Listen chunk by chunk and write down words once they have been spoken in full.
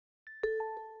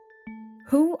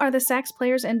Who are the sax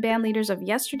players and band leaders of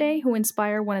yesterday who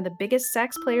inspire one of the biggest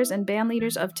sax players and band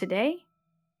leaders of today?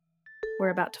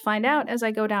 We're about to find out as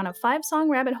I go down a 5-song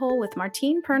rabbit hole with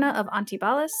Martin Perna of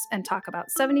Antibalas and talk about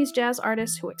 70s jazz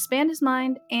artists who expand his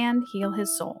mind and heal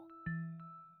his soul.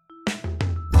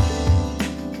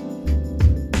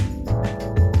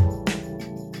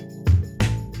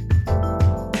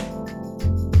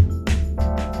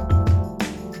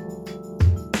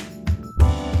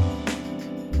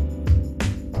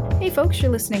 Hey folks,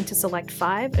 you're listening to Select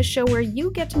 5, a show where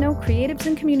you get to know creatives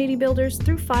and community builders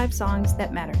through 5 songs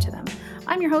that matter to them.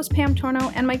 I'm your host, Pam Torno,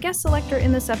 and my guest selector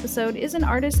in this episode is an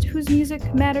artist whose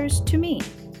music matters to me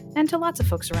and to lots of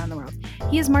folks around the world.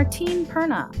 He is Martin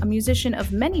Perna, a musician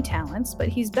of many talents, but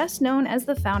he's best known as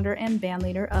the founder and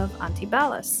bandleader of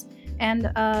Antibalas.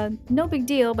 And no big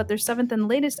deal, but their 7th and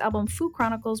latest album, Foo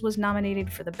Chronicles, was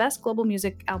nominated for the Best Global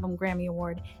Music Album Grammy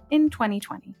Award in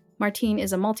 2020. Martin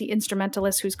is a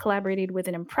multi-instrumentalist who's collaborated with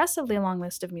an impressively long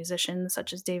list of musicians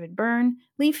such as David Byrne,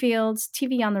 Lee Fields,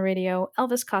 TV on the Radio,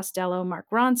 Elvis Costello, Mark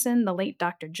Ronson, the late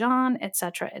Dr. John,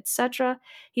 etc., etc.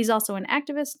 He's also an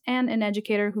activist and an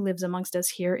educator who lives amongst us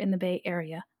here in the Bay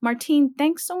Area. Martin,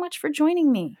 thanks so much for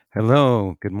joining me.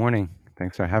 Hello, good morning.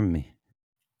 Thanks for having me.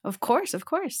 Of course.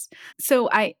 So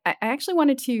I actually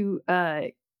wanted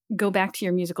to go back to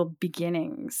your musical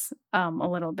beginnings a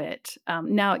little bit.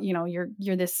 Now,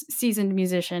 you're this seasoned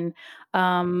musician,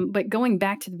 but going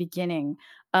back to the beginning,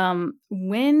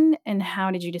 when and how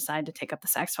did you decide to take up the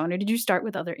saxophone, or did you start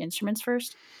with other instruments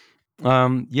first?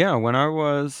 Yeah, when I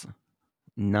was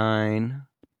 9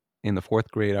 in the 4th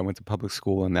grade, I went to public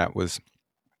school, and that was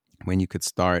when you could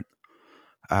start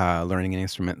learning an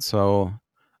instrument. So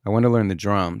I wanted to learn the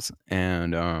drums,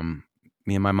 and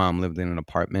me and my mom lived in an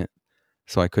apartment,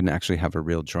 so I couldn't actually have a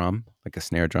real drum, like a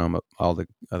snare drum. All the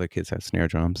other kids had snare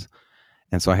drums.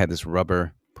 And so I had this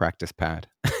rubber practice pad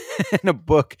and a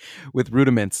book with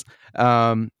rudiments.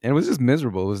 And it was just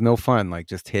miserable. It was no fun, like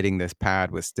just hitting this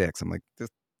pad with sticks. I'm like, this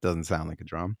doesn't sound like a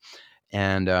drum.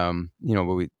 And,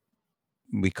 but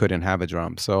we couldn't have a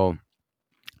drum. So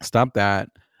stopped that.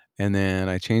 And then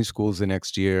I changed schools the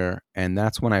next year. And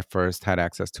that's when I first had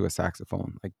access to a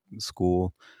saxophone, like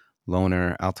school,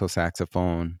 loaner, alto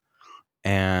saxophone.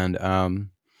 And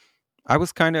I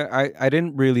was I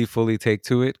didn't really fully take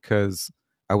to it because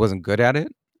I wasn't good at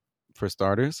it, for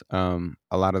starters. A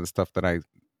lot of the stuff that I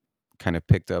kind of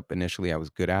picked up initially, I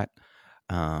was good at,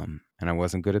 and I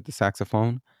wasn't good at the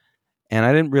saxophone. And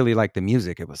I didn't really like the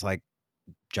music. It was like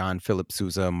John Philip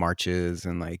Sousa marches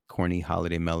and like corny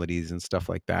holiday melodies and stuff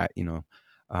like that, and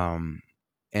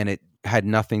it had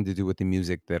nothing to do with the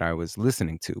music that I was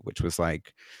listening to, which was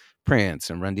like Prince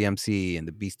and Run DMC and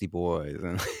the Beastie Boys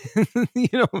and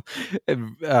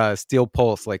Steel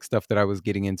Pulse, like stuff that I was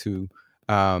getting into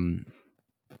um,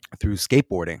 through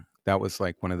skateboarding. That was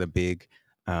like one of the big,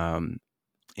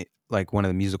 like one of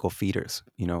the musical feeders,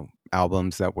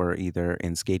 albums that were either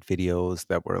in skate videos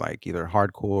that were like either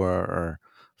hardcore or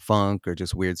funk or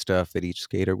just weird stuff that each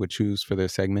skater would choose for their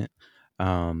segment.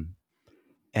 Um,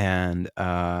 and,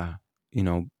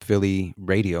 Philly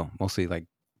radio, mostly like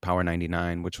Power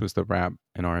 99, which was the rap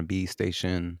and R&B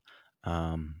station.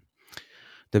 Um,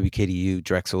 WKDU,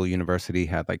 Drexel University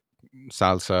had like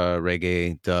salsa,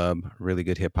 reggae, dub, really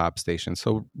good hip hop station.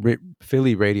 So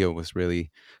Philly radio was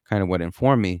really kind of what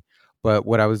informed me. But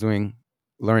what I was doing,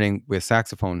 learning with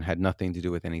saxophone, had nothing to do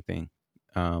with anything.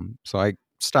 So I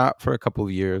stopped for a couple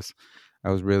of years. I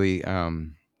was really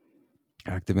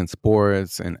active in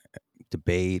sports and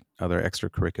debate, other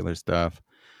extracurricular stuff.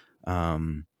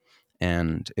 Um,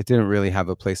 and it didn't really have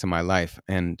a place in my life.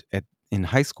 And in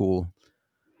high school,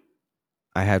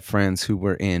 I had friends who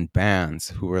were in bands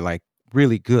who were like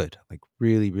really good, like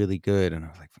really, really good. And I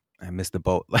was like, I missed the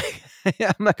boat. Like,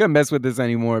 I'm not going to mess with this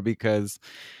anymore because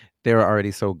they were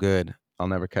already so good. I'll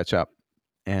never catch up.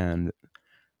 And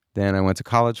then I went to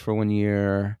college for 1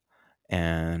 year.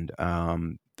 And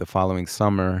the following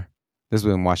summer, this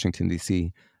was in Washington,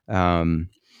 D.C.,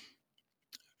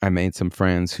 I made some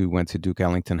friends who went to Duke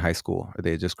Ellington High School, or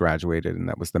they had just graduated, and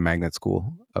that was the magnet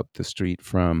school up the street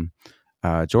from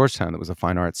Georgetown. That was a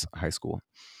fine arts high school.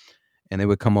 And they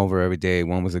would come over every day.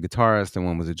 One was a guitarist and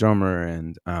one was a drummer.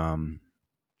 And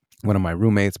one of my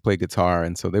roommates played guitar.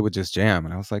 And so they would just jam.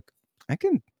 And I was like, I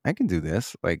can do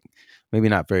this. Like, maybe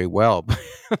not very well,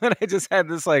 but I just had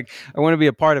this, like, I want to be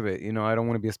a part of it. I don't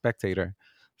want to be a spectator.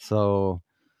 So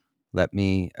let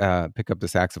me pick up the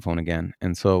saxophone again.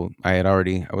 And so I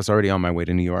was already on my way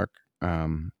to New York,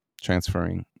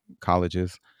 transferring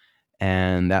colleges.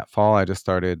 And that fall, I just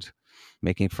started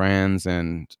making friends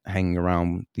and hanging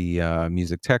around the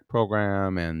music tech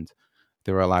program and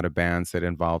there were a lot of bands that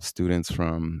involved students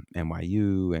from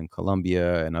NYU and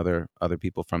Columbia and other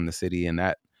people from the city, and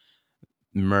that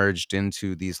merged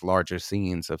into these larger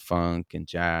scenes of funk and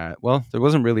jazz. Well, there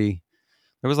was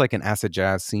like an acid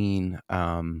jazz scene,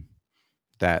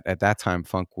 that at that time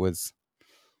funk was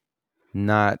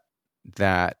not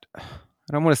that. I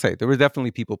don't want to say there were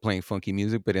definitely people playing funky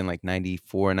music, but in like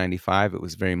 94, 95, it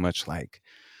was very much like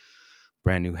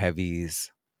brand new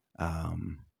heavies,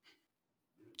 um,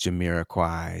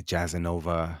 Jamiroquai,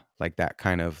 Jazzanova, like that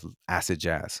kind of acid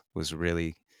jazz was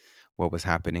really what was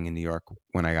happening in New York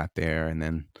when I got there. And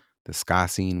then the ska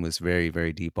scene was very,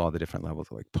 very deep, all the different levels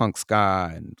of like punk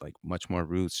ska and like much more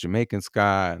roots, Jamaican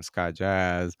ska and ska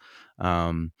jazz.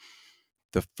 Um,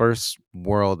 the first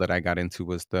world that I got into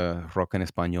was the rock en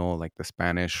español, like the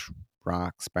Spanish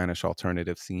rock, Spanish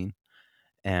alternative scene.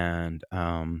 And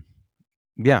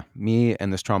yeah, me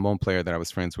and this trombone player that I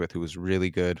was friends with, who was really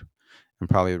good, and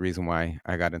probably the reason why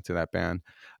I got into that band.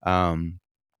 Um,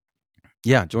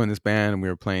 yeah, joined this band and we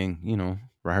were playing,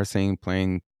 rehearsing,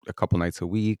 playing a couple nights a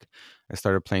week. I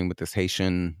started playing with this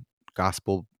Haitian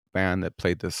gospel band that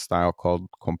played this style called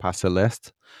compas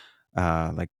celeste,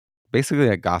 like basically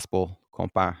a gospel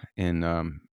compa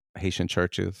in Haitian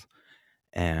churches.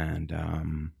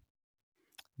 And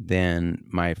then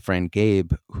my friend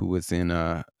Gabe, who was in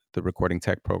the recording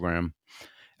tech program,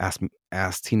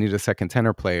 asked he needed a second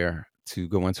tenor player to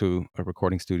go into a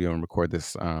recording studio and record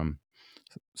this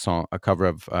song, a cover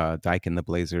of Dyke and the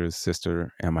Blazers,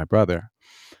 Sister and My Brother.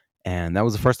 And that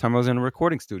was the first time I was in a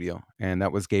recording studio. And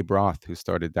that was Gabe Roth, who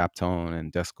started Daptone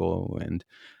and Desco and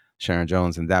Sharon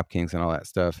Jones and Dap Kings and all that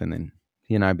stuff. And then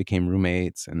he and I became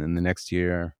roommates. And then the next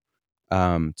year,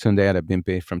 Tunde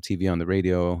Adebimpe from TV on the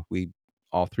Radio,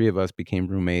 all three of us became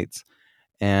roommates.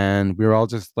 And we were all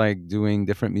just like doing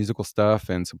different musical stuff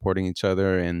and supporting each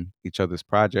other and each other's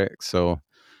projects. So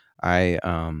I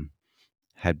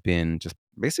had been just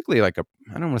basically like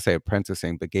I don't want to say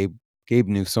apprenticing, but Gabe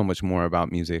knew so much more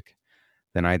about music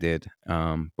than I did,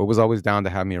 but was always down to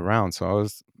have me around. So I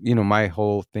was, my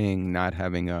whole thing, not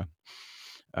having a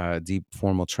deep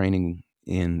formal training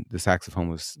in the saxophone,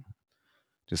 was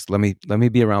just let me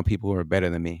be around people who are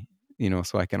better than me,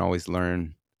 so I can always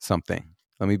learn something.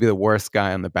 Let me be the worst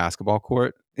guy on the basketball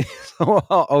court, so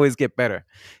I'll always get better,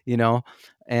 you know,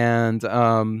 and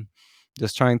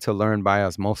just trying to learn by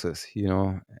osmosis,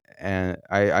 and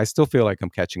I still feel like I'm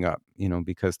catching up,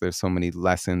 because there's so many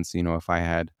lessons. If I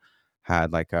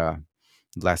had like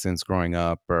lessons growing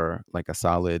up, or like a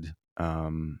solid,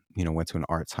 went to an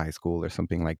arts high school or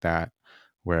something like that,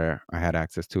 where I had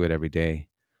access to it every day,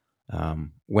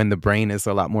 when the brain is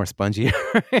a lot more spongy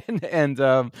and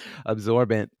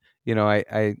absorbent.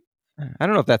 I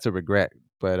don't know if that's a regret,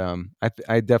 but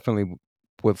I definitely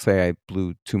would say I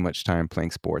blew too much time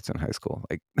playing sports in high school.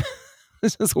 Like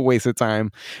it's just a waste of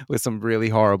time with some really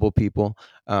horrible people.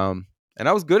 And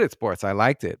I was good at sports. I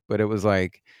liked it, but it was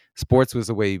like sports was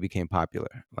the way you became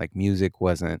popular. Like music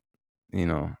wasn't, you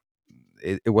know,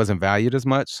 it wasn't valued as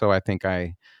much. So I think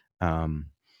I um,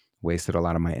 wasted a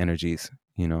lot of my energies,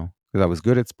 because I was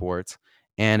good at sports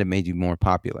and it made you more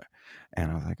popular.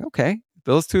 And I was like, okay,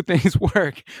 those two things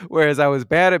work. Whereas I was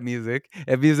bad at music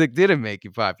and music didn't make you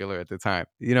popular at the time.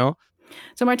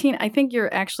 So, Martine, I think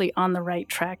you're actually on the right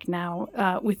track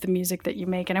now with the music that you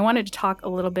make. And I wanted to talk a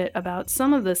little bit about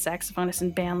some of the saxophonists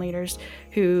and band leaders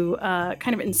who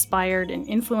kind of inspired and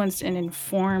influenced and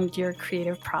informed your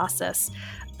creative process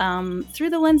through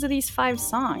the lens of these 5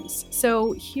 songs.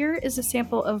 So, here is a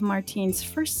sample of Martine's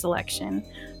first selection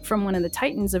from one of the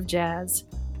titans of jazz,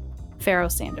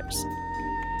 Pharoah Sanders.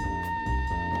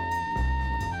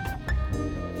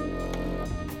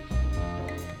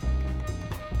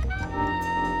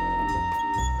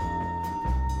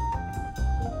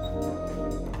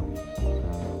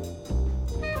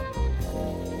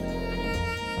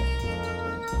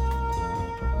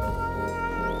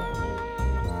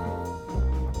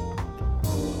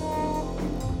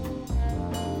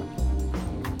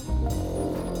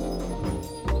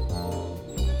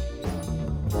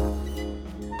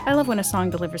 I love when a song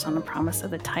delivers on the promise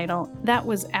of the title. That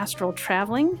was Astral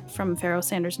Traveling from Pharoah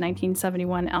Sanders'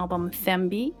 1971 album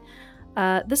Thembi.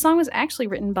 The song was actually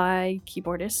written by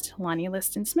keyboardist Lonnie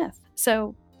Liston Smith.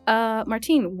 So,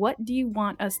 Martine, what do you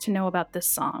want us to know about this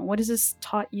song? What has this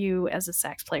taught you as a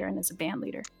sax player and as a band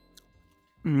leader?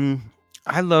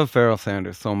 I love Pharoah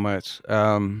Sanders so much.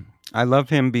 I love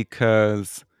him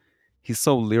because he's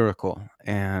so lyrical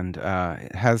and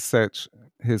has such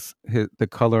his the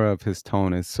color of his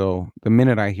tone is so, the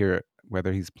minute I hear it,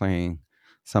 whether he's playing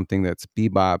something that's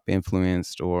bebop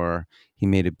influenced or he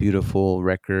made a beautiful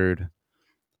record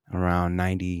around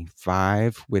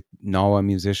 95 with Nawa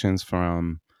musicians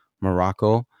from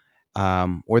Morocco,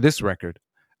 or this record.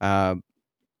 Uh,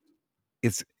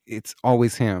 it's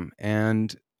always him.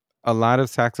 And a lot of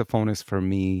saxophonists for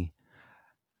me,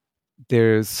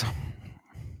 there's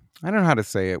I don't know how to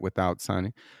say it without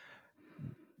sounding.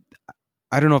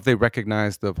 I don't know if they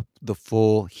recognize the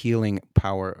full healing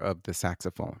power of the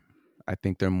saxophone. I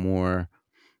think they're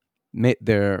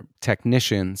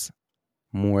technicians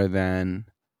more than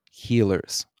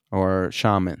healers or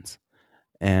shamans.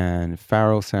 And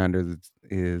Pharoah Sanders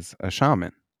is a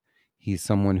shaman. He's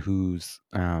someone whose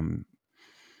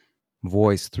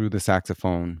voice through the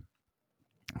saxophone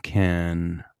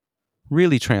can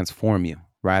really transform you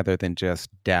rather than just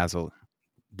dazzle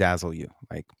you.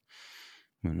 Like,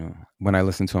 when I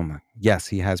listen to him, like, yes,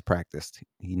 he has practiced.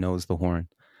 He knows the horn,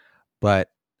 but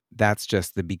that's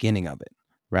just the beginning of it.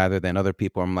 Rather than other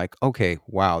people, I'm like, okay,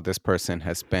 wow, this person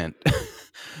has spent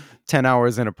 10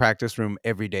 hours in a practice room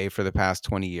every day for the past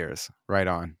 20 years. Right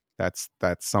on. That's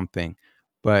something.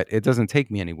 But it doesn't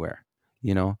take me anywhere,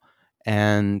 you know?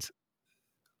 And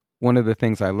one of the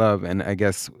things I love, and I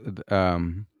guess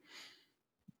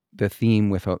the theme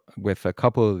with a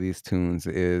couple of these tunes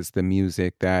is the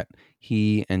music that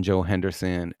he and Joe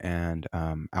Henderson and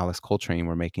Alice Coltrane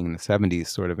were making in the 70s,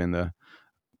 sort of in the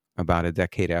about a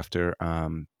decade after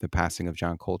the passing of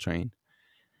John Coltrane,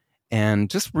 and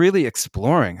just really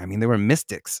exploring. I mean, they were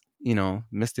mystics,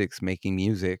 mystics making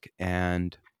music,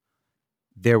 and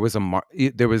there was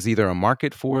either a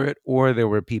market for it, or there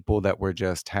were people that were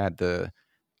just had the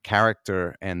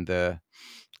character and the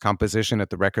composition at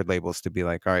the record labels to be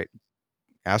like, all right,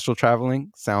 astral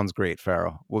traveling sounds great,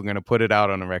 Pharaoh. We're gonna put it out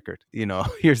on a record.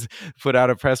 Here's put out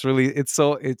a press release. It's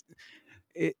so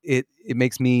it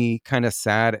makes me kind of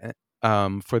sad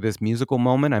for this musical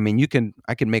moment. I mean,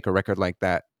 I can make a record like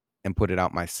that and put it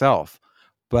out myself,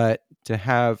 but to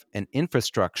have an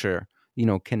infrastructure,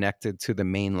 connected to the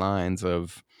main lines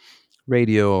of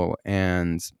radio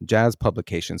and jazz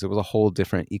publications, it was a whole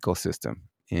different ecosystem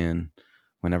in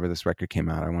whenever this record came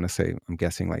out. I want to say, I'm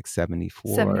guessing like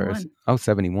 74 or 71.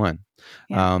 71.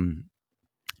 Yeah.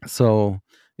 So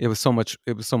it was so much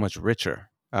richer.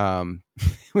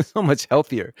 It was so much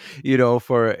healthier,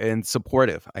 and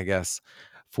supportive, I guess,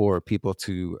 for people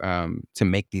to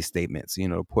make these statements,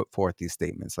 to put forth these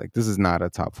statements. Like, this is not a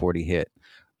top 40 hit,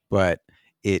 but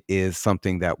it is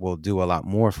something that will do a lot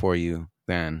more for you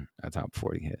than a top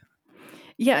 40 hit.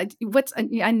 Yeah,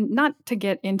 and not to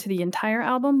get into the entire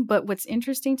album, but what's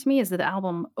interesting to me is that the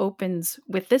album opens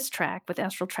with this track, with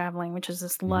Astral Traveling, which is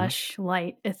this Mhm. lush,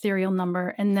 light, ethereal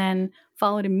number, and then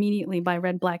followed immediately by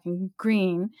Red, Black, and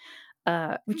Green,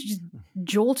 which just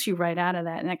jolts you right out of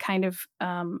that. And it kind of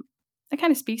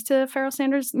speaks to Pharoah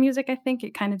Sanders' music. I think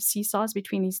it kind of seesaws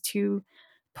between these two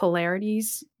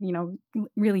polarities,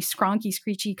 really skronky,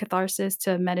 screechy catharsis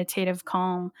to meditative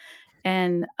calm.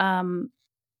 And are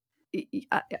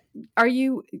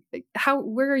you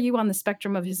where are you on the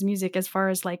spectrum of his music as far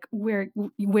as like where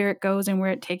it goes and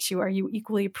where it takes you? Are you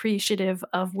equally appreciative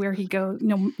of where he goes,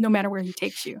 no matter where he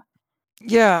takes you?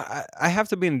 Yeah, I have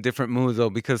to be in a different mood though,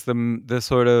 because the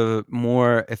sort of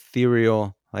more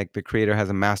ethereal, like the creator has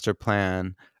a master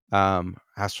plan,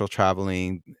 astral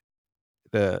traveling,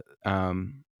 the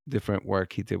different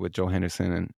work he did with Joe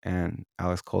Henderson and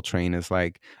Alice Coltrane is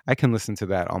like, I can listen to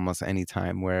that almost any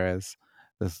time. Whereas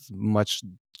this much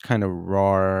kind of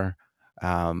raw,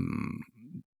 um,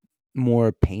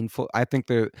 more painful. I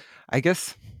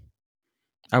guess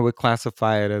I would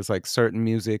classify it as like certain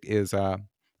music is a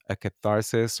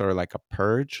catharsis or like a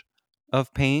purge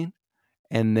of pain,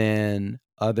 and then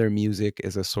other music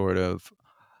is a sort of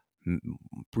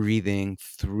breathing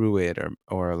through it,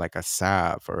 or like a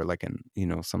salve, or like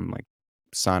some like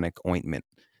sonic ointment,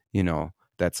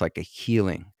 that's like a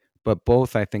healing. But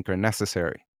both, I think, are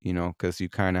necessary, because you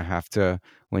kind of have to,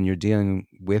 when you're dealing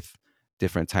with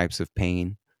different types of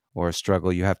pain or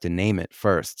struggle, you have to name it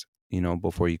first,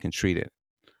 before you can treat it.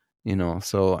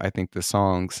 So I think the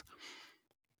songs,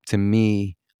 to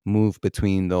me, move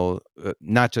between those,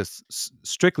 not just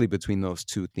strictly between those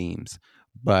two themes,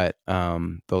 but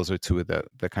those are two of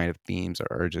the kind of themes or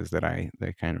urges that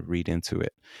kind of read into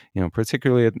it.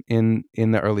 Particularly in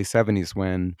the early 70s,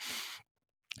 when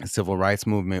the civil rights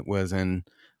movement was in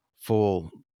full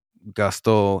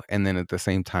gusto, and then at the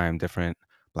same time, different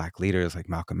black leaders like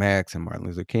Malcolm X and Martin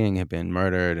Luther King had been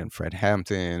murdered, and Fred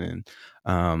Hampton, and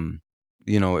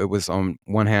it was, on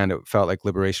one hand, it felt like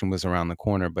liberation was around the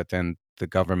corner, but then the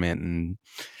government and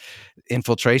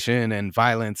infiltration and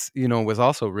violence, was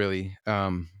also really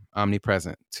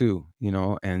omnipresent too,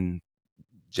 and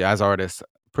jazz artists,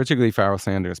 particularly Pharoah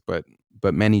Sanders, but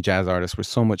but many jazz artists were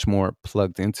so much more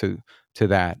plugged into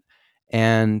that.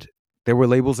 And there were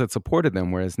labels that supported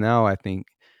them, whereas now I think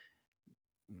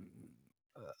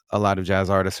a lot of jazz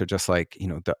artists are just like,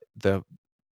 the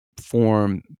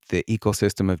form, the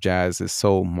ecosystem of jazz is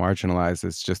so marginalized.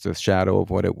 It's just a shadow of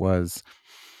what it was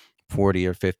 40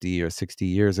 or 50 or 60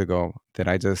 years ago, that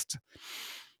I just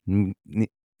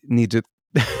need to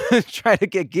try to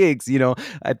get gigs.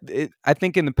 I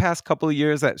think in the past couple of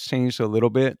years that's changed a little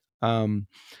bit,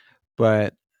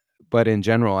 but in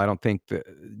general, I don't think that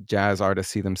jazz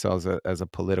artists see themselves as a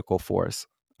political force,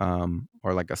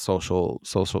 or like a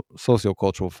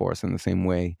sociocultural force in the same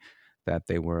way that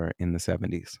they were in the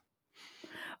 70s.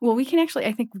 Well, I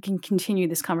think we can continue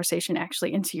this conversation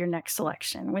actually into your next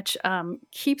selection, which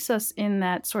keeps us in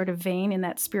that sort of vein, in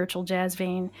that spiritual jazz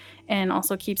vein, and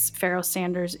also keeps Pharoah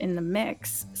Sanders in the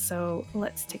mix. So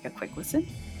let's take a quick listen.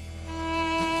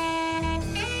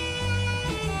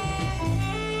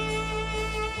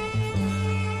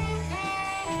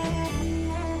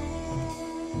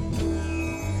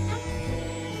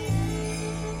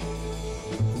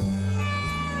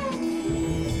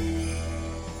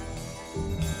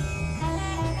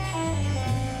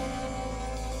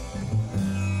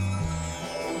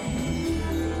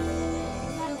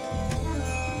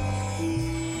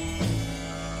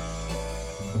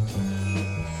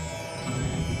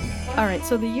 All right,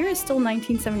 so the year is still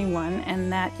 1971,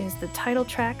 and that is the title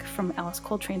track from Alice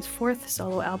Coltrane's fourth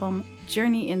solo album,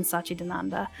 Journey in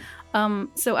Satchidananda.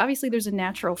 So obviously there's a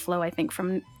natural flow, I think,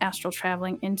 from astral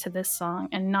traveling into this song,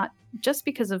 and not just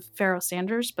because of Pharoah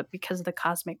Sanders, but because of the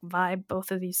cosmic vibe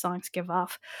both of these songs give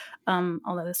off,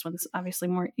 although this one's obviously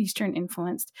more Eastern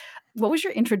influenced. What was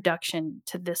your introduction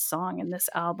to this song and this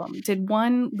album? Did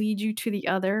one lead you to the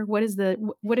other? What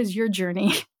is your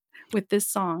journey with this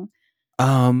song?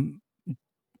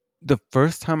 The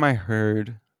first time I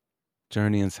heard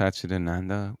Journey in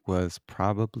Satchidananda was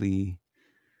probably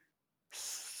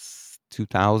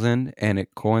 2000, and it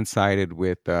coincided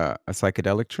with a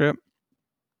psychedelic trip.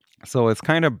 So it's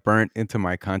kind of burnt into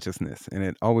my consciousness, and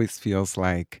it always feels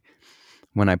like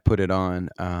when I put it on,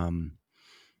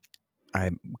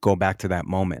 I go back to that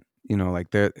moment.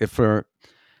 Like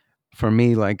for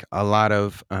me, like a lot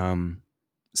of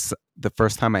the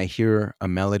first time I hear a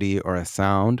melody or a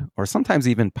sound, or sometimes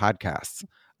even podcasts,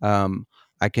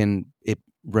 I can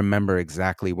remember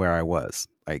exactly where I was,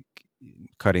 like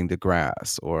cutting the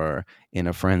grass or in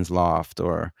a friend's loft,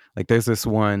 or like there's this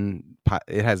one,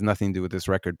 it has nothing to do with this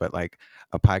record, but like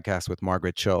a podcast with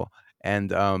Margaret Cho.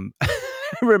 And I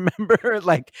remember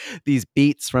like these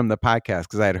beats from the podcast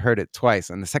because I had heard it twice.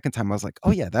 And the second time I was like,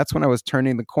 oh yeah, that's when I was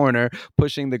turning the corner,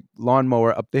 pushing the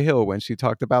lawnmower up the hill when she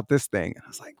talked about this thing. And I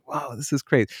was like, wow, this is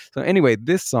crazy. So anyway,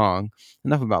 this song,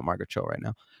 enough about Margaret Cho right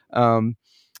now.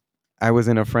 I was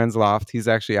in a friend's loft. He's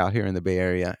actually out here in the Bay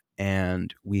Area.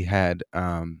 And we had,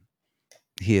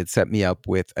 he had set me up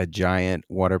with a giant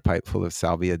water pipe full of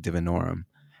Salvia divinorum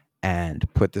and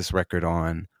put this record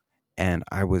on. And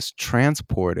I was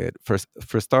transported.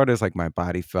 For starters, like my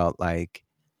body felt like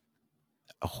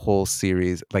a whole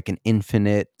series, like an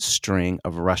infinite string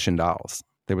of Russian dolls.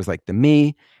 There was like the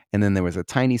me, and then there was a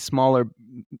tiny smaller,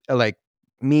 like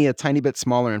me, a tiny bit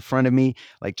smaller in front of me,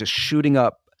 like just shooting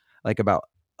up, like about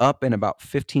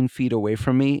 15 feet away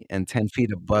from me and 10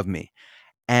 feet above me.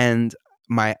 And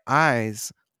my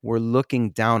eyes were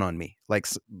looking down on me. Like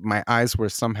my eyes were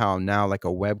somehow now like a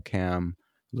webcam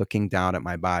looking down at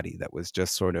my body that was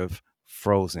just sort of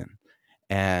frozen.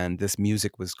 And this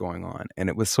music was going on. And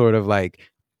it was sort of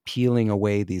like peeling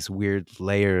away these weird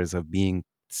layers of being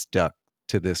stuck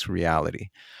to this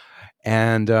reality.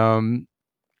 And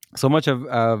so much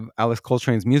of Alice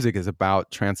Coltrane's music is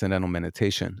about transcendental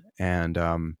meditation. And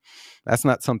that's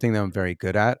not something that I'm very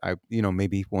good at.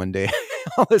 Maybe one day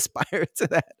I'll aspire to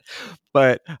that.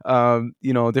 But,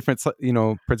 different,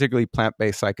 particularly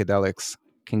plant-based psychedelics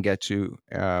can get you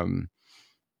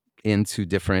into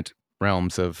different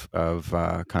realms of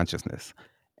consciousness.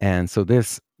 And so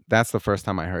that's the first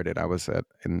time I heard it. I was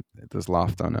in this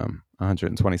loft on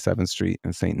 127th Street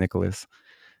in St. Nicholas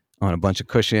on a bunch of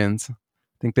cushions.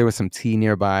 I think there was some tea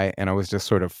nearby, and I was just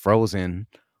sort of frozen,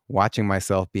 watching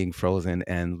myself being frozen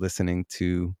and listening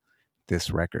to this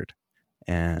record.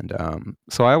 And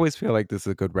so I always feel like this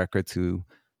is a good record to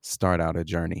start out a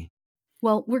journey.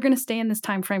 Well, we're going to stay in this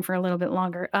time frame for a little bit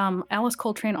longer. Alice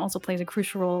Coltrane also plays a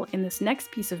crucial role in this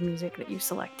next piece of music that you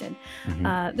selected.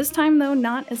 Mm-hmm. This time, though,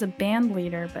 not as a band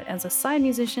leader, but as a side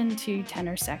musician to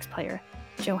tenor sax player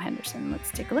Joe Henderson.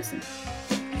 Let's take a listen.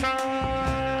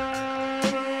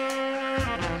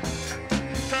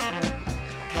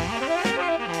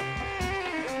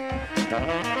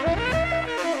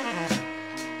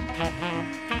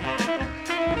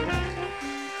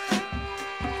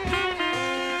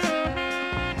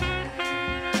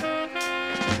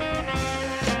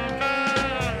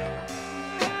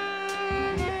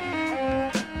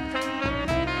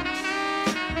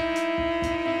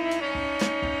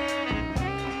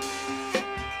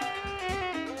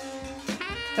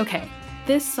 Okay,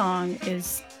 this song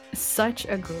is such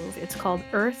a groove. It's called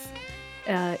Earth.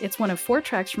 It's one of 4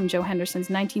 tracks from Joe Henderson's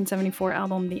 1974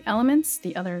 album, The Elements,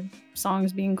 the other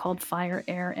songs being called Fire,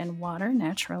 Air, and Water,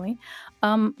 naturally.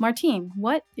 Martine,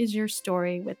 what is your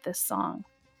story with this song?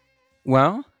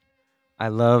 Well, I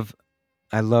love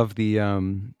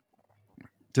the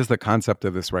just the concept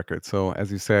of this record. So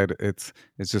as you said, it's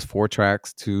just 4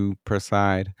 tracks, 2 per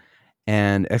side,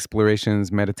 and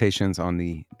explorations, meditations on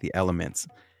the elements.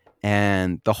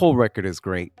 And the whole record is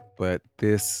great, but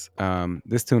this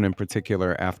tune in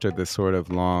particular, after this sort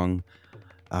of long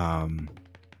um,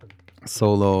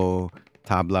 solo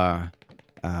tabla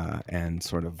and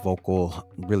sort of vocal,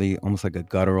 really almost like a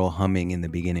guttural humming in the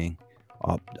beginning,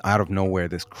 out of nowhere,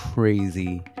 this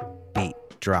crazy beat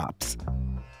drops.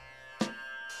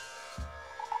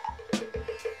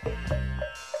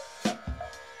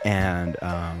 And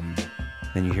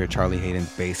then you hear Charlie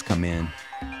Hayden's bass come in,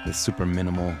 this super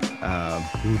minimal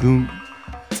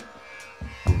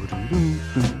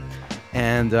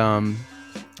and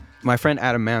my friend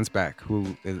Adam Mansbach,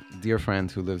 who is a dear friend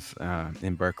who lives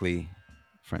in Berkeley,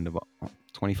 friend of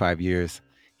 25 years,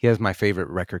 he has my favorite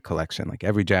record collection, like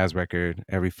every jazz record,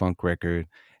 every funk record,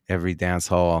 every dance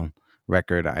hall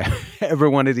record I ever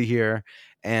wanted to hear,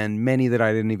 and many that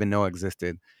I didn't even know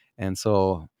existed. And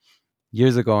so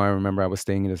years ago, I remember I was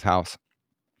staying in his house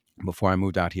before I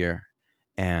moved out here,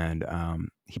 and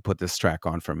he put this track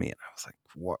on for me, and I was like,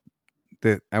 "What?"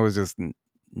 I was just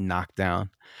knocked down.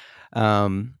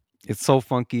 Um, it's so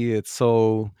funky. It's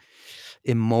so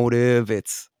emotive.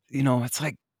 It's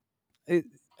like it,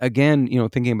 again,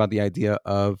 thinking about the idea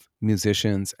of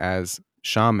musicians as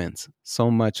shamans.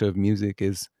 So much of music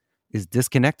is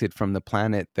disconnected from the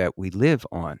planet that we live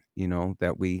on.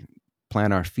 That we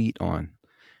plant our feet on,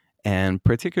 and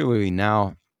particularly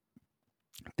now,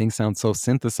 things sound so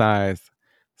synthesized,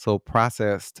 so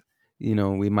processed.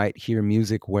 We might hear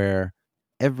music where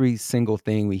every single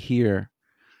thing we hear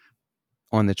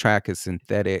on the track is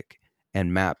synthetic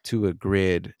and mapped to a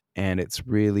grid, and it's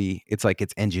like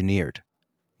it's engineered,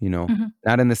 you know Mhm.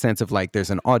 not in the sense of like there's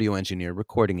an audio engineer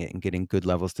recording it and getting good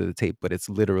levels to the tape, but it's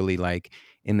literally like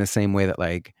in the same way that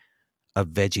like a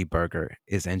veggie burger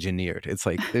is engineered. It's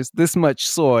like there's this much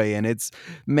soy and it's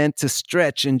meant to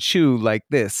stretch and chew like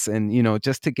this, and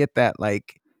just to get that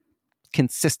like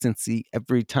consistency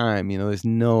every time. There's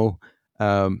no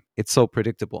it's so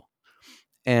predictable.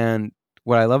 And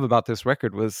what I love about this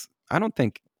record was I don't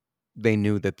think they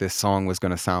knew that this song was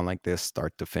going to sound like this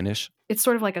start to finish. It's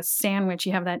sort of like a sandwich.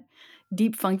 You have that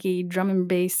deep, funky drum and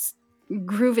bass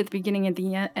groove at the beginning and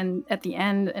at the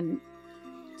end, and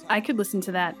I could listen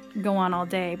to that go on all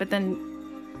day. But then,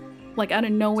 like out of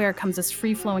nowhere, comes this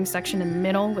free-flowing section in the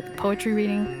middle with the poetry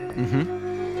reading.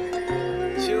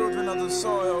 Children of the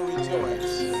soil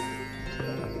rejoice.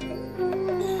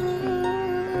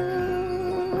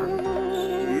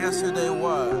 Yesterday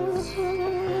was,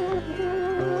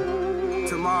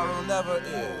 tomorrow never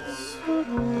is.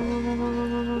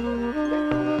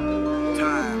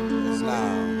 Time is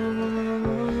now.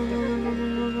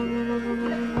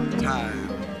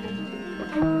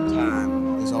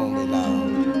 Time is only now.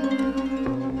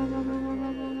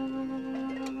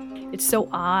 It's so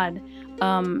odd.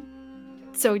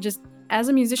 So just as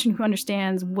a musician who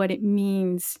understands what it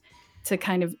means to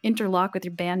kind of interlock with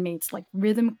your bandmates, like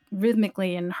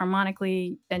rhythmically and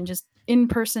harmonically, and just in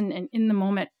person and in the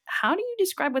moment, how do you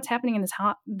describe what's happening in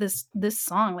this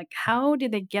song? Like, how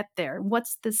did they get there?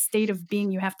 What's the state of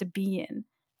being you have to be in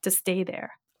to stay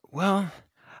there? Well,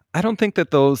 I don't think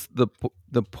that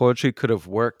the poetry could have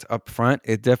worked up front.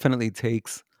 It definitely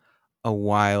takes a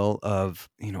while of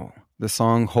the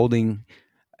song holding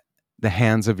the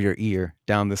hands of your ear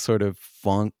down this sort of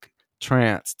funk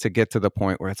trance to get to the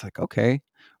point where it's like, okay,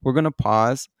 we're gonna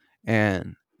pause,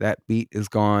 and that beat is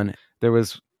gone. There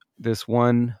was this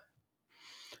one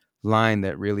line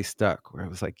that really stuck where it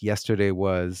was like, yesterday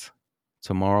was,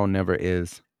 tomorrow never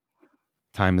is,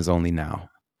 time is only now.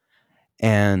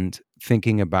 And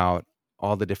thinking about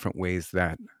all the different ways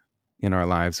that in our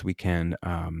lives we can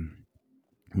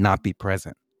not be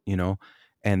present,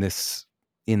 and this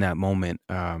in that moment,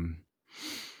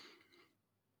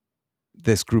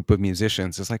 this group of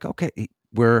musicians is like, okay,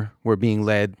 we're being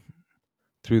led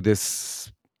through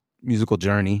this musical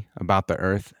journey about the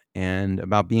earth and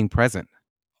about being present.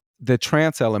 The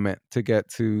trance element to get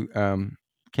to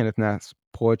Kenneth Nass's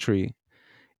poetry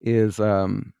is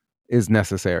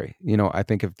necessary. I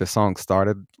think if the song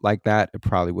started like that, it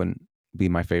probably wouldn't be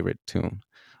my favorite tune.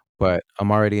 But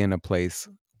I'm already in a place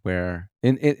where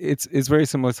and it's very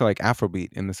similar to like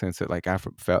Afrobeat in the sense that like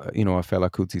you know, a Fela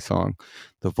Kuti song,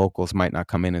 the vocals might not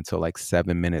come in until like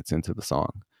 7 minutes into the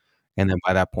song, and then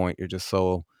by that point you're just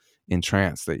so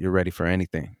entranced that you're ready for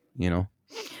anything, you know.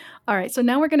 All right, so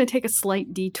now we're going to take a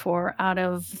slight detour out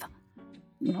of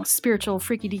spiritual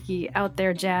freaky deaky out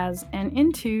there jazz and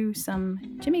into some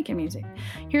Jamaican music.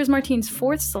 Here's Martine's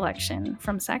fourth selection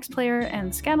from sax player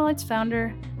and Scatolites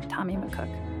founder Tommy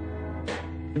McCook.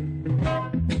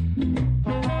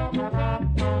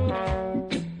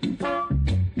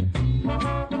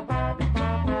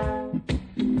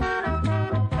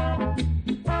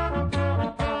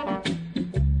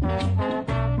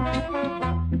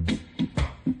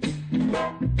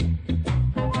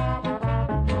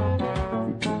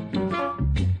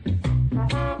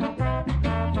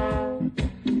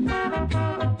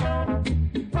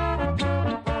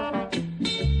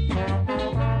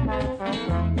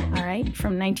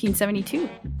 From 1972.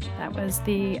 That was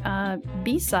the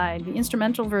B-side, the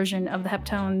instrumental version of the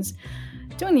Heptones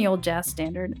doing the old jazz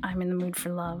standard, I'm in the Mood for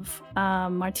Love.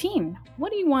 Martine,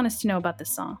 what do you want us to know about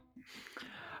this song?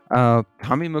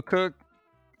 Tommy McCook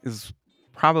is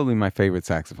probably my favorite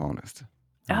saxophonist.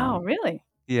 Oh, really?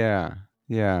 Yeah.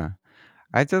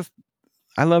 I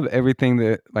love everything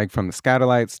that, like, from the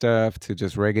Scatolite stuff to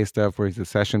just reggae stuff where he's a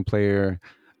session player.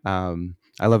 I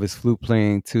love his flute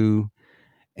playing too.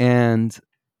 And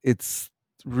it's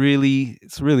really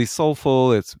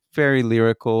soulful. It's very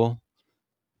lyrical,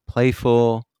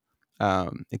 playful.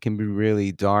 It can be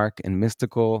really dark and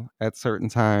mystical at certain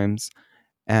times.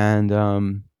 And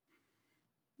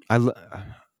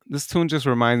this tune just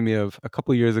reminds me of a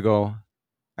couple years ago.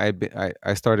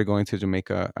 I started going to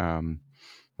Jamaica.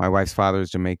 My wife's father is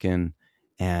Jamaican,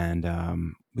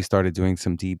 and we started doing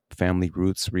some deep family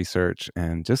roots research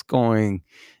and just going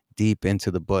deep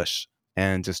into the bush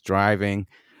and just driving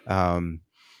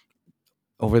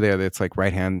over there. That's like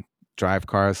right hand drive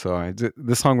cars. So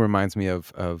this song reminds me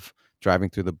of driving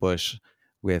through the bush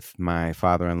with my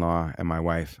father-in-law and my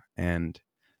wife, and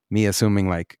me assuming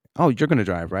like, oh, you're gonna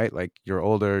drive, right? Like, you're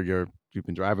older, you've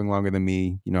been driving longer than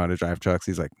me, you know how to drive trucks.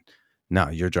 He's like, no,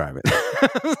 you're driving.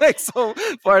 Like, so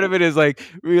part of it is like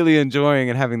really enjoying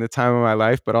and having the time of my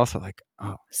life, but also like,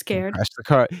 oh, scared, crash the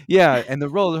car. Yeah, and the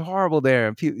roads are horrible there,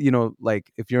 and people, you know,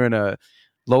 like if you're in a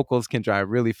locals can drive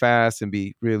really fast and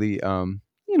be really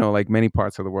you know, like many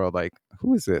parts of the world, like,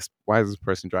 who is this? Why is this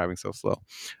person driving so slow?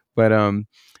 But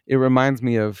it reminds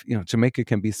me of, you know, Jamaica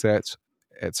can be set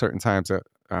at certain times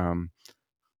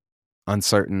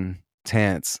uncertain,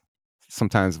 tense,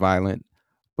 sometimes violent,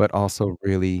 but also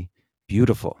really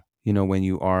beautiful, you know, when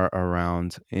you are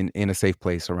around in a safe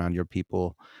place around your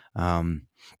people. And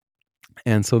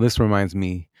so this reminds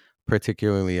me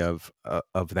particularly of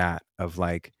that, of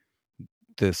like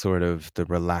the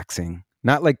relaxing,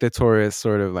 not like the tourist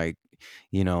sort of like,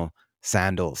 you know,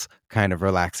 sandals kind of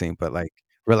relaxing, but like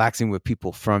relaxing with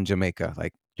people from Jamaica.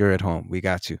 Like, you're at home, we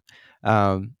got you.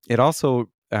 It also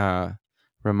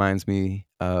reminds me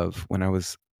of when I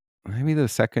was maybe the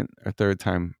second or third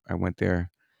time I went there,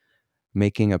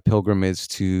 making a pilgrimage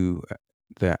to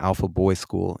the Alpha Boys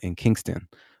School in Kingston,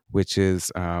 which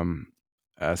is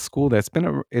a school that's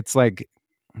it's like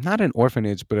not an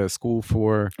orphanage, but a school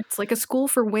for... It's like a school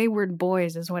for wayward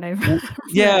boys is what I've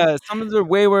Yeah, some of them are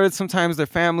wayward, sometimes their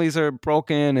families are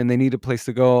broken and they need a place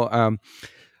to go.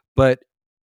 But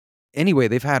anyway,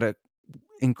 they've had an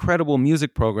incredible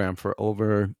music program for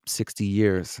over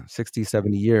 60,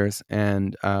 70 years.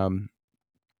 And a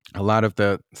lot of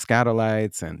the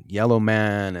Scatolites and Yellow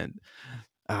Man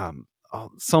and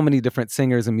so many different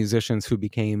singers and musicians who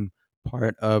became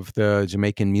part of the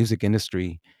Jamaican music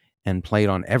industry and played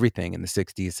on everything in the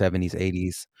 60s,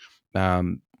 70s,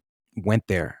 80s, went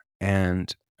there.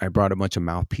 And I brought a bunch of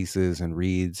mouthpieces and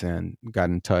reeds and got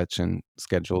in touch and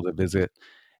scheduled a visit.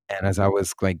 And as I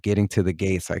was like getting to the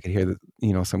gates, I could hear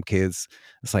some kids,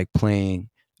 it's like playing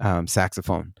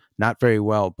saxophone, not very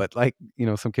well, but like,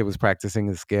 some kid was practicing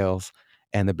the scales,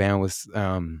 and the band was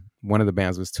one of the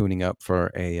bands was tuning up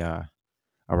for a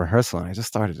rehearsal, and I just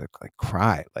started to like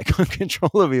cry, like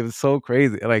uncontrollably. It was so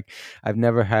crazy. Like, I've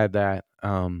never had that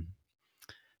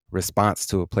response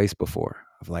to a place before,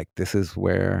 of like, this is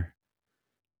where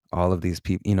all of these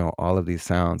people, all of these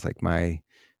sounds, like my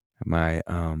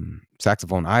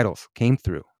saxophone idols came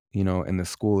through, and the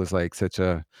school is like such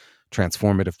a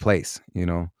transformative place.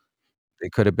 They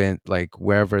could have been like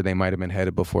wherever they might have been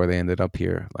headed before they ended up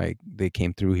here. Like, they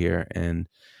came through here and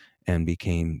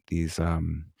became these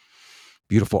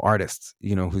beautiful artists,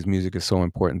 whose music is so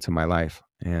important to my life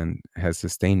and has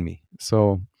sustained me.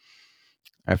 So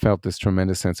I felt this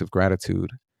tremendous sense of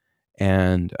gratitude.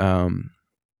 And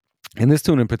And this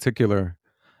tune in particular,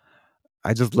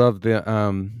 I just love the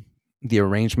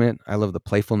arrangement. I love the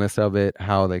playfulness of it,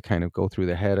 how they kind of go through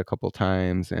the head a couple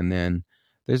times, and then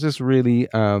there's just really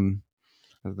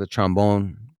the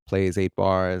trombone plays 8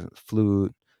 bars,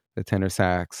 flute, the tenor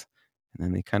sax, and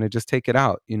then they kind of just take it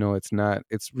out.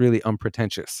 It's really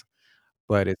unpretentious,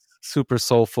 but it's super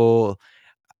soulful.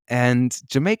 And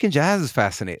Jamaican jazz is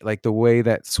fascinating, like the way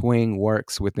that swing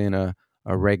works within a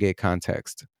reggae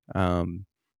context. Um,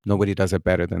 Nobody does it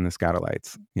better than the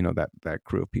Scatolites, that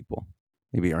crew of people.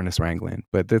 Maybe Ernest Ranglin,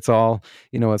 but it's all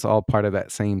part of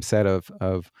that same set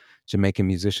of Jamaican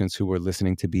musicians who were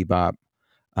listening to bebop,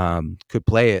 could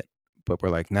play it, but we're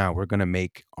like, now we're gonna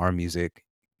make our music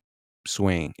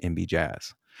swing and be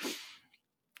jazz.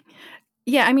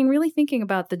 Yeah, I mean, really thinking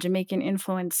about the Jamaican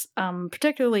influence,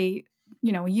 particularly,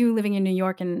 you living in New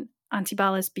York and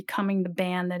Antibalas becoming the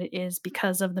band that it is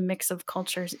because of the mix of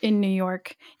cultures in New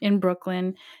York, in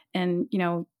Brooklyn, and,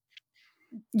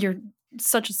 you're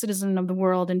such a citizen of the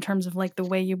world in terms of like the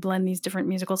way you blend these different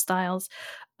musical styles.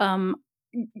 Um,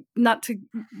 Not to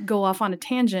go off on a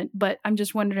tangent, but I'm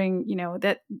just wondering,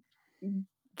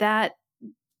 that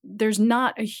there's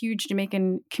not a huge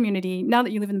Jamaican community now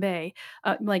that you live in the Bay.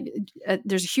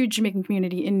 There's a huge Jamaican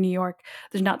community in New York.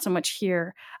 There's not so much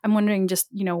here. I'm wondering just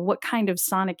what kind of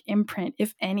sonic imprint,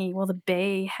 if any, will the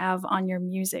Bay have on your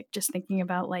music? Just thinking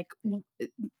about like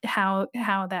how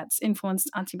that's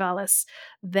influenced Antibalas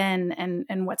then,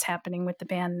 and what's happening with the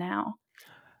band now.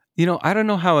 I don't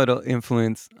know how it'll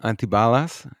influence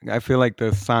Antibalas. I feel like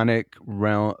the sonic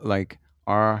realm, like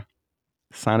our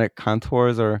sonic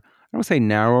contours are, I don't say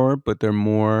narrower, but they're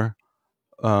more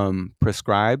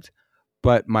prescribed.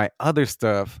 But my other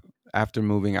stuff after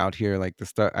moving out here, like the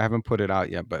stuff I haven't put it out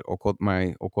yet, but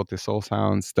my Ocote Soul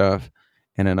Sound stuff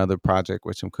and another project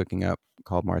which I'm cooking up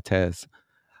called Martez,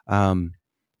 um,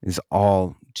 is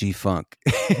all G funk.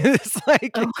 It's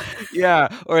like, Oh. yeah,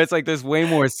 or it's like there's way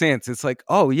more sense. It's like,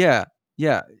 oh yeah,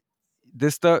 yeah,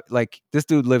 this stuff, like this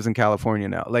dude lives in California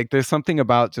now. Like there's something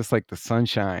about just like the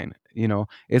sunshine,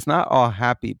 it's not all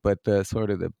happy, but the sort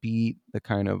of the beat, the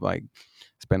kind of like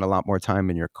spend a lot more time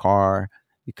in your car.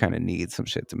 You kind of need some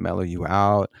shit to mellow you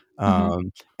out.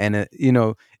 Mhm. And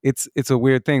it's a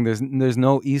weird thing. There's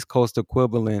no East Coast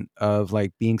equivalent of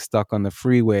like being stuck on the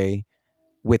freeway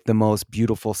with the most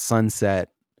beautiful sunset,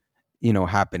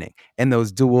 happening. And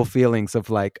those dual feelings of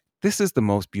like, this is the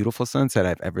most beautiful sunset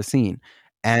I've ever seen.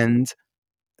 And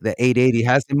the 880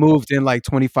 hasn't moved in like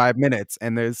 25 minutes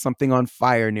and there's something on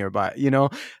fire nearby.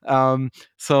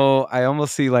 So I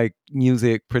almost see like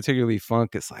music, particularly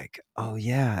funk, it's like, oh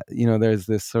yeah, there's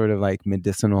this sort of like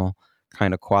medicinal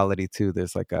kind of quality too.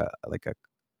 There's like a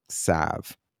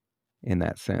salve in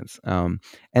that sense. And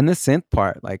the synth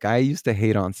part, like I used to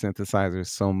hate on synthesizers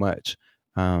so much.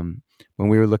 When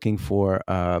we were looking for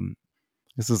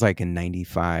this was like in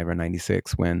 95 or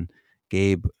 96 when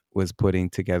Gabe was putting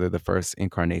together the first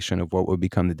incarnation of what would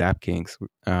become the Dap Kings.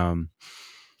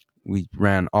 We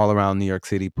ran all around New York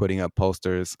City putting up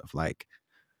posters of like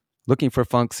looking for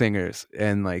funk singers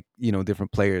and like,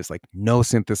 different players, like no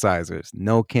synthesizers,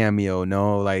 no Cameo,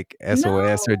 no like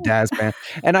SOS or No. Daz Band.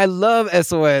 And I love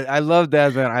SOS. I love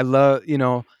Daz Band. I love,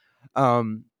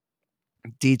 um,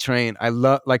 D Train. I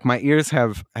love, like my ears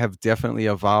have definitely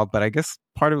evolved, but I guess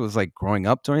part of it was like growing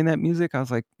up during that music. I was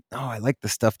like, no, I like the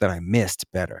stuff that I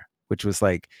missed better, which was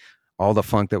like all the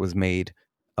funk that was made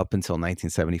up until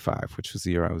 1975, which was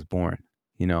the year I was born,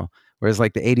 you know. Whereas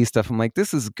like the 80s stuff, I'm like,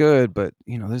 this is good, but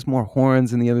there's more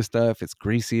horns in the other stuff. It's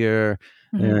greasier,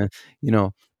 Mhm. uh, you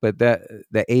know. But that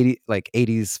the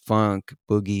 80s funk,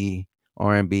 boogie,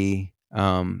 R&B,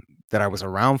 that I was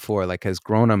around for, like has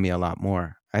grown on me a lot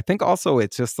more. I think also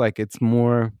it's just like it's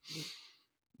more,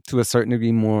 to a certain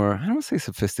degree, more, I don't want to say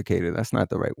sophisticated, that's not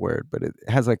the right word, but it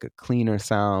has like a cleaner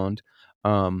sound.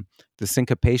 The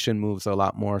syncopation moves a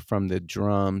lot more from the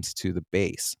drums to the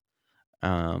bass,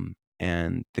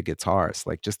 and the guitars,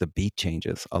 like just the beat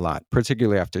changes a lot,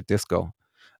 particularly after disco.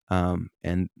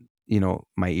 And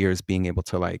my ears being able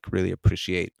to like really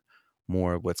appreciate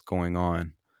more of what's going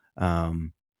on.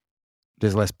 Um,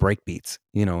 there's less break beats,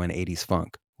 in 80s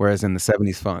funk. Whereas in the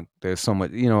 70s funk, there's so much,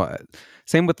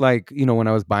 same with like, when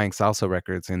I was buying salsa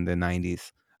records in the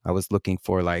 90s, I was looking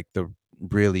for like the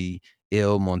really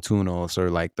ill montunos or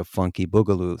like the funky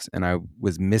boogaloos. And I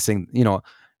was missing,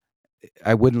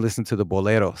 I wouldn't listen to the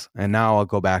boleros. And now I'll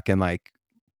go back and like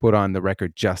put on the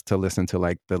record just to listen to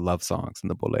like the love songs and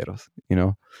the boleros.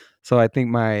 So I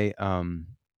think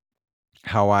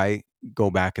how I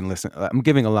go back and listen. I'm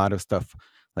giving a lot of stuff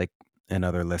like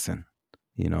another listen,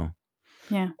 you know,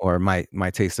 Yeah. or my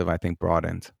taste of, I think,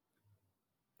 broadened.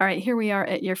 All right, here we are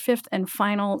at your fifth and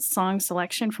final song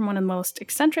selection from one of the most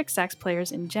eccentric sax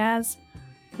players in jazz,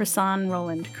 Rahsaan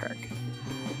Roland Kirk.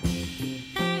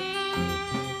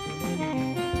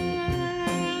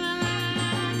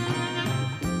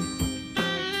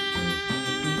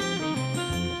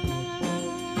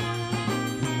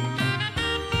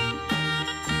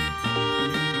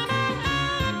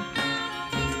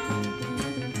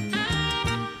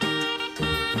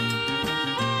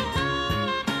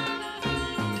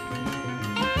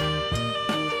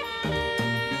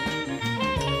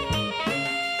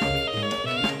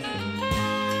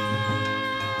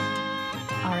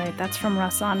 That's from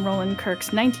Rahsaan Roland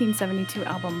Kirk's 1972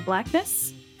 album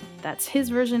Blackness. That's his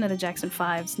version of the Jackson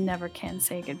 5's Never Can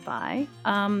Say Goodbye.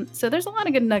 So there's a lot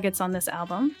of good nuggets on this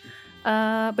album,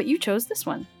 but you chose this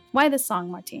one. Why this song,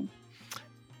 Martin?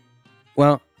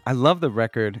 Well, I love the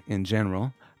record in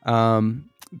general.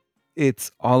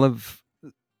 It's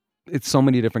so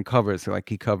many different covers. Like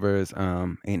he covers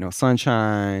Ain't No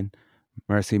Sunshine,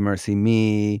 Mercy, Mercy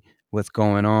Me, What's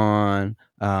Going On,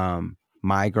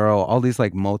 My Girl, all these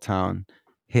like Motown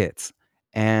hits.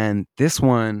 And this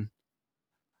one,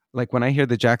 like when I hear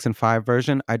the Jackson 5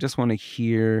 version, I just want to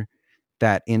hear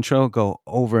that intro go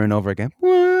over and over again.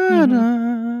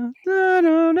 Mm-hmm.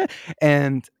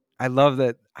 And I love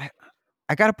that.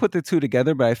 I got to put the two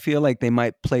together, but I feel like they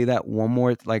might play that one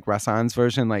more, like Rahsaan's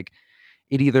version, like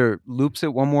it either loops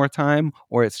it one more time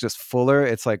or it's just fuller.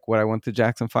 It's like what I want the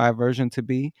Jackson 5 version to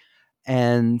be.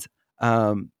 And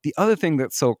the other thing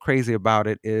that's so crazy about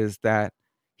it is that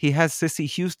he has Cissy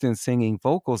Houston singing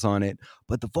vocals on it,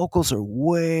 but the vocals are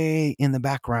way in the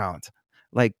background.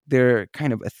 Like they're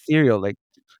kind of ethereal. Like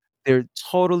they're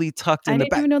totally tucked in the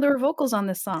back. I didn't even know there were vocals on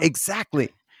this song. Exactly.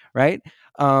 Right.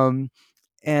 And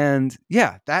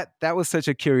yeah, that was such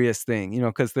a curious thing,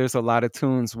 because there's a lot of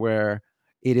tunes where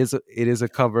it is a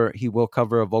cover. He will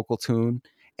cover a vocal tune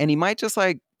and he might just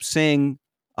like sing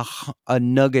a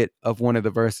nugget of one of the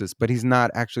verses, but he's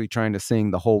not actually trying to sing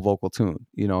the whole vocal tune.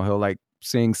 He'll like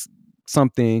sing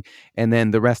something and then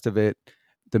the rest of it,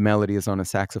 the melody is on a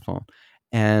saxophone.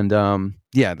 And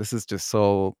yeah, this is just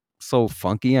so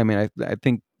funky. I mean, I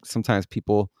think sometimes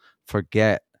people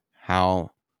forget how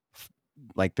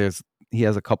like he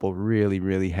has a couple really,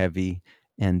 really heavy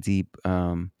and deep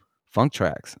funk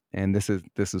tracks, and this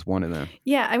is one of them.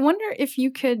 Yeah, I wonder if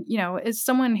you could, as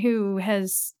someone who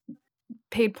has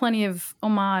paid plenty of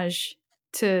homage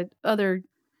to other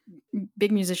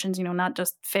big musicians, not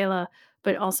just Fela,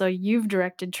 but also you've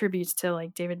directed tributes to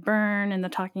like David Byrne and the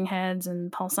Talking Heads and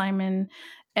Paul Simon.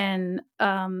 And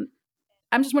I'm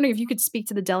just wondering if you could speak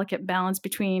to the delicate balance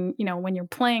between, when you're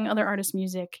playing other artists'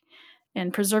 music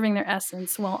and preserving their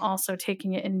essence while also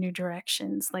taking it in new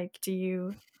directions. Like, do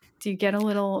you get a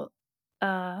little,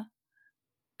 I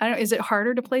don't know, is it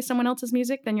harder to play someone else's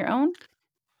music than your own?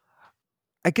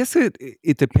 I guess it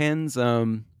depends.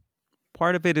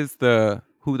 Part of it is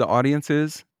who the audience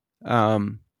is.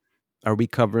 Are we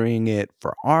covering it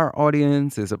for our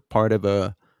audience? Is it part of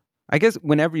I guess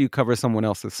whenever you cover someone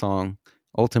else's song,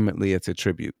 ultimately it's a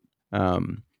tribute.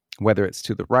 Whether it's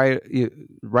to the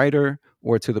writer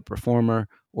or to the performer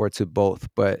or to both.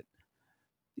 But,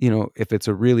 if it's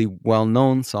a really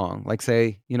well-known song, like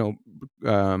say,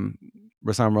 Rahsaan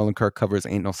Roland Kirk covers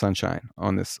Ain't No Sunshine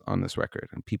on this record,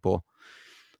 and people,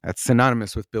 that's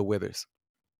synonymous with Bill Withers.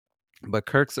 But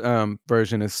Kirk's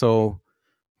version is so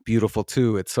beautiful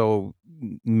too. It's so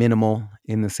minimal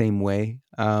in the same way.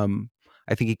 I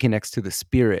think he connects to the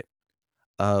spirit.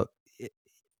 I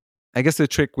guess the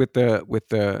trick with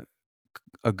a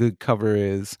good cover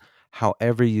is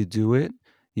however you do it,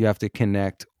 you have to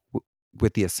connect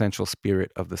with the essential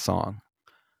spirit of the song,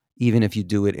 even if you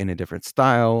do it in a different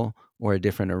style or a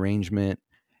different arrangement,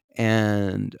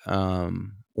 and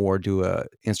or do a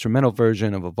instrumental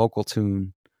version of a vocal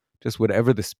tune. Just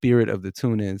whatever the spirit of the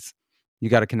tune is, you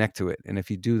got to connect to it. And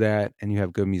if you do that and you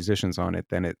have good musicians on it,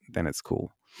 then it's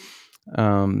cool.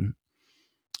 When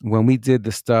we did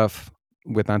the stuff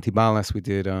with Antibalas, we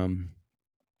did a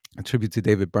tribute to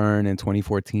David Byrne in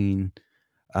 2014.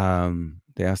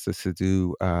 They asked us to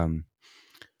do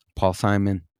Paul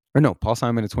Simon in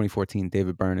 2014,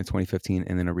 David Byrne in 2015,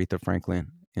 and then Aretha Franklin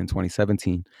in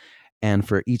 2017. And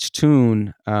for each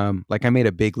tune, like I made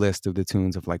a big list of the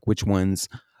tunes of like which ones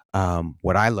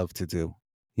what I love to do,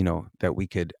 that we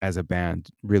could as a band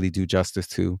really do justice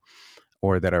to,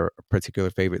 or that are particular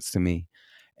favorites to me.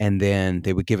 And then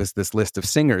they would give us this list of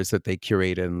singers that they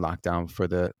curated and locked down for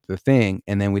the thing.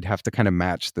 And then we'd have to kind of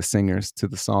match the singers to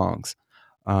the songs.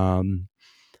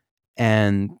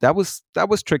 and that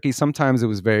was tricky. Sometimes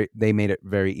they made it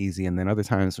very easy, and then other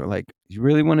times were like, you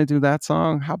really want to do that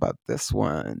song? How about this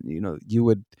one?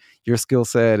 Your skill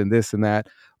set and this and that.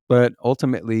 But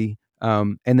ultimately,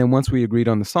 and then once we agreed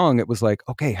on the song, it was like,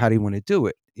 okay, how do you want to do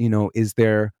it? Is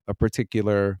there a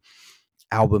particular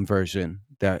album version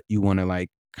that you want to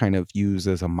like kind of use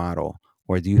as a model,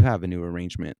 or do you have a new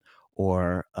arrangement,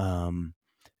 or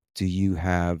do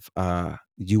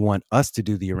you want us to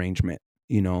do the arrangement,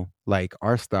 like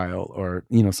our style, or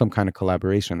some kind of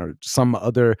collaboration, or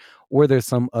there's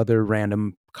some other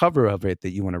random cover of it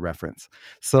that you want to reference.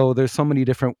 So there's so many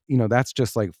different, that's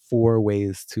just like four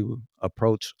ways to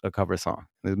approach a cover song.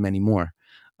 There's many more.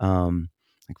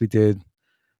 Like we did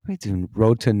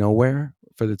Road to Nowhere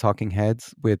for the Talking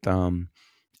Heads with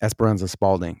Esperanza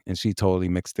Spalding, and she totally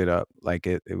mixed it up. Like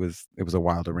it was a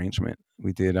wild arrangement.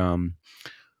 We did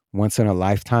Once in a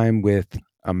Lifetime with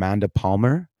Amanda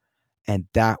Palmer, and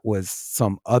that was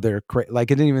some other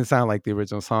like, it didn't even sound like the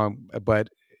original song, but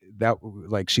that,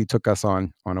 like, she took us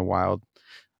on a wild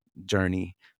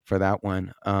journey for that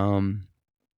one.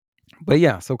 But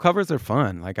yeah, so covers are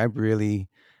fun. Like, I've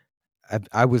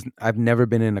never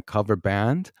been in a cover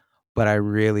band, but I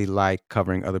really like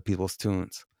covering other people's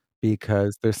tunes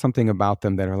because there's something about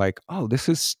them that are like, oh, this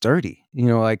is sturdy,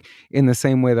 like in the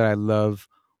same way that I love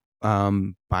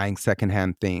buying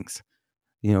secondhand things,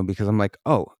 because I'm like,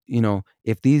 oh,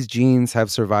 if these jeans have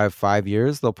survived 5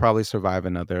 years, they'll probably survive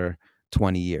another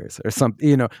 20 years or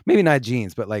something, maybe not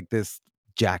jeans, but like this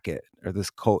jacket or this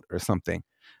coat or something.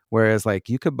 Whereas like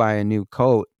you could buy a new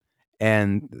coat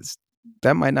and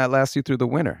that might not last you through the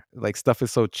winter. Like stuff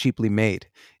is so cheaply made,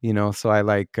 so I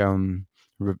like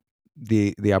re-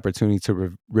 the opportunity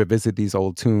to revisit these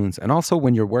old tunes. And also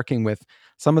when you're working with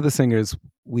some of the singers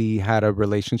we had a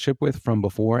relationship with from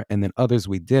before, and then others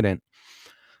we didn't.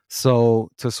 So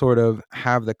to sort of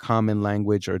have the common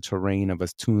language or terrain of a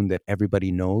tune that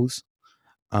everybody knows,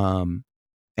 um,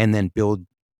 and then build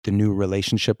the new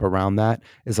relationship around that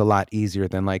is a lot easier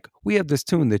than like, we have this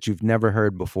tune that you've never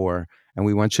heard before, and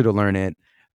we want you to learn it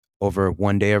over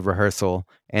one day of rehearsal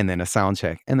and then a sound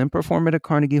check and then perform it at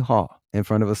Carnegie Hall in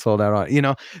front of a sold out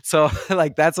audience, So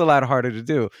like that's a lot harder to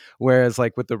do. Whereas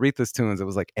like with the Aretha's tunes, it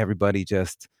was like everybody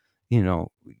just,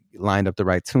 lined up the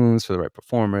right tunes for the right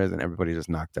performers and everybody just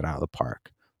knocked it out of the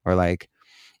park. Or like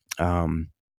um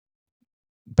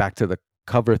back to the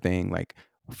cover thing, like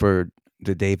for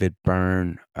the David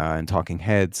Byrne and Talking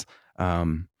Heads,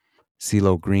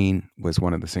 CeeLo Green was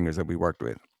one of the singers that we worked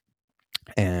with.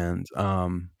 And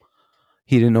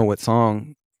he didn't know what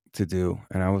song to do.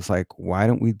 And I was like, why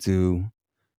don't we do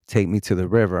Take Me to the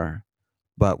River,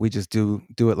 but we just do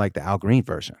it like the Al Green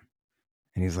version?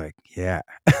 And he's like, yeah,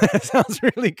 that sounds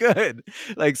really good.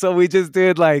 Like, so we just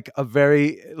did like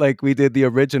we did the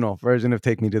original version of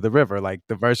Take Me to the River, like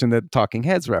the version that Talking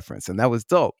Heads referenced. And that was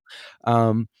dope.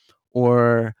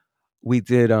 Or we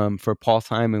did, for Paul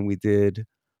Simon, we did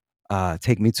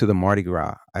Take Me to the Mardi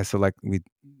Gras. We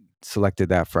selected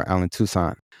that for Alan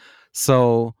Toussaint.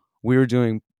 So we were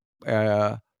doing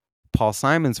Paul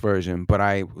Simon's version, but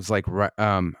I was like,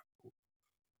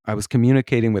 I was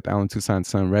communicating with Alan Toussaint's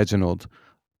son Reginald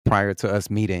prior to us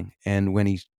meeting, and when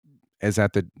he is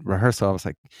at the rehearsal, I was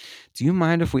like, "Do you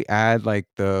mind if we add like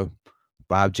the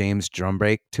Bob James drum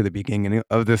break to the beginning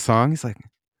of this song?" He's like,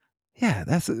 yeah,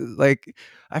 that's like,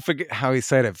 I forget how he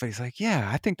said it, but he's like, yeah,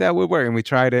 I think that would work. And we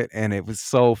tried it and it was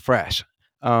so fresh.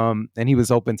 And he was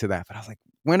open to that. But I was like,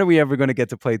 when are we ever going to get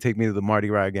to play Take Me to the Mardi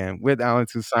Gras again with Alan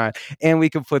Toussaint? And we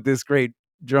could put this great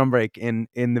drum break in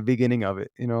the beginning of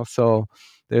it, So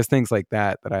there's things like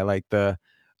that I like, the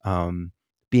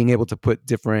being able to put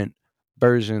different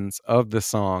versions of the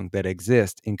song that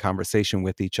exist in conversation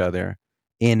with each other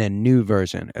in a new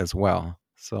version as well.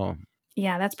 So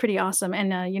Yeah, that's pretty awesome.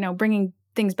 And, bringing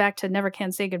things back to Never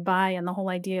Can Say Goodbye and the whole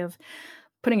idea of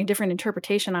putting a different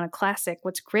interpretation on a classic.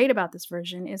 What's great about this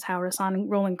version is how Rahsaan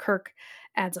Roland Kirk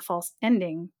adds a false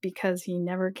ending because he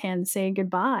never can say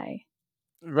goodbye.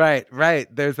 Right.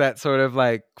 There's that sort of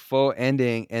like full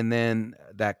ending, and then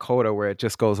that coda where it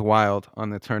just goes wild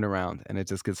on the turnaround, and it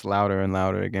just gets louder and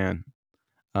louder again.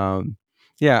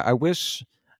 Yeah, I wish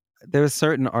there's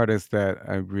certain artists that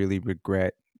I really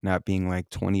regret not being like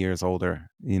 20 years older,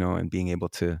 and being able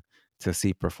to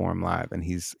see perform live, and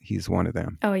he's one of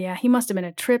them. Oh yeah, he must have been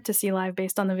a trip to see live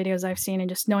based on the videos I've seen and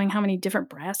just knowing how many different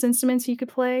brass instruments he could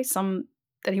play, some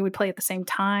that he would play at the same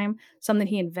time, some that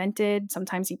he invented,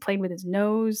 sometimes he played with his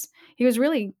nose. He was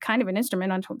really kind of an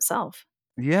instrument unto himself.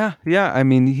 Yeah. I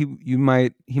mean, he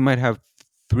might have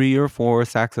 3 or 4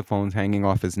 saxophones hanging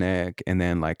off his neck, and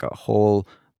then like a whole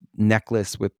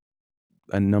necklace with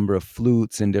a number of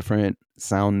flutes and different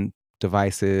sound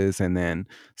devices, and then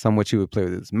some which he would play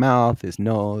with his mouth, his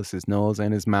nose,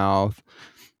 and his mouth,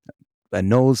 a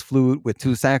nose flute with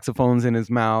 2 saxophones in his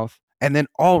mouth, and then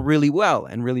all really well.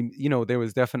 And really, there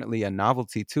was definitely a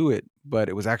novelty to it, but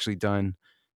it was actually done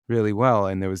really well,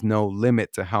 and there was no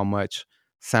limit to how much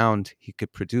sound he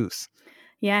could produce.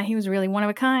 Yeah, he was really one of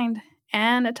a kind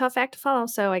and a tough act to follow,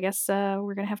 so I guess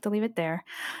we're going to have to leave it there.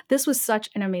 This was such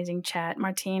an amazing chat,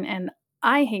 Martine, and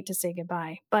I hate to say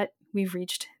goodbye, but we've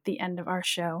reached the end of our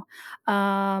show.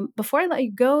 Before I let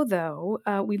you go, though,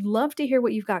 we'd love to hear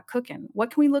what you've got cooking.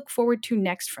 What can we look forward to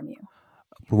next from you?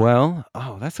 Well,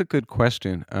 that's a good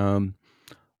question.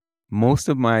 Most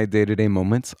of my day-to-day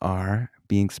moments are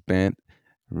being spent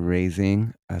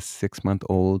raising a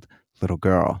 6-month-old little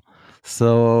girl.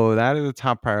 So that is a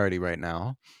top priority right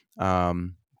now.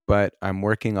 But I'm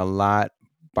working a lot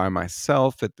by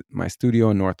myself at my studio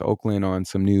in North Oakland on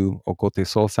some new Ocote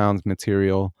Soul Sounds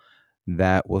material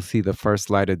that will see the first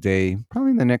light of day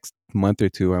probably in the next month or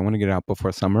two. I want to get it out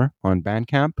before summer on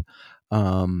Bandcamp.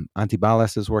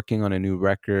 Antibales is working on a new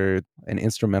record, an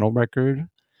instrumental record.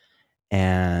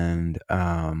 And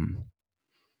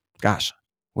gosh,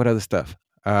 what other stuff?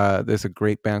 There's a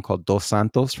great band called Dos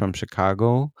Santos from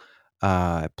Chicago.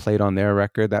 I played on their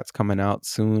record that's coming out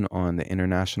soon on the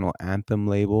International Anthem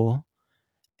label.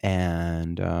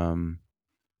 And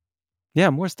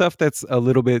more stuff that's a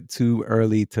little bit too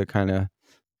early to kind of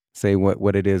say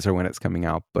what it is or when it's coming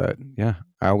out. But yeah,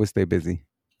 I always stay busy.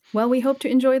 Well, we hope to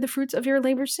enjoy the fruits of your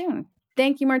labor soon.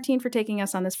 Thank you, Martine, for taking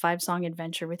us on this 5-song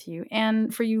adventure with you.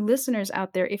 And for you listeners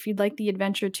out there, if you'd like the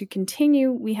adventure to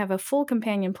continue, we have a full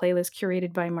companion playlist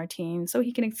curated by Martine so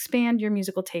he can expand your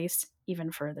musical taste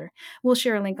even further. We'll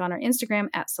share a link on our Instagram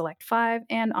at Select5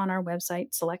 and on our website,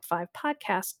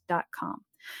 select5podcast.com.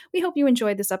 We hope you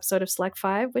enjoyed this episode of Select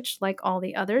 5, which, like all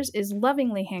the others, is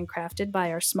lovingly handcrafted by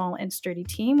our small and sturdy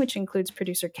team, which includes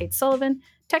producer Kate Sullivan,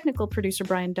 technical producer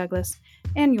Brian Douglas,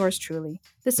 and yours truly.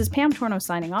 This is Pam Torno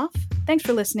signing off. Thanks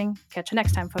for listening. Catch you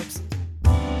next time, folks.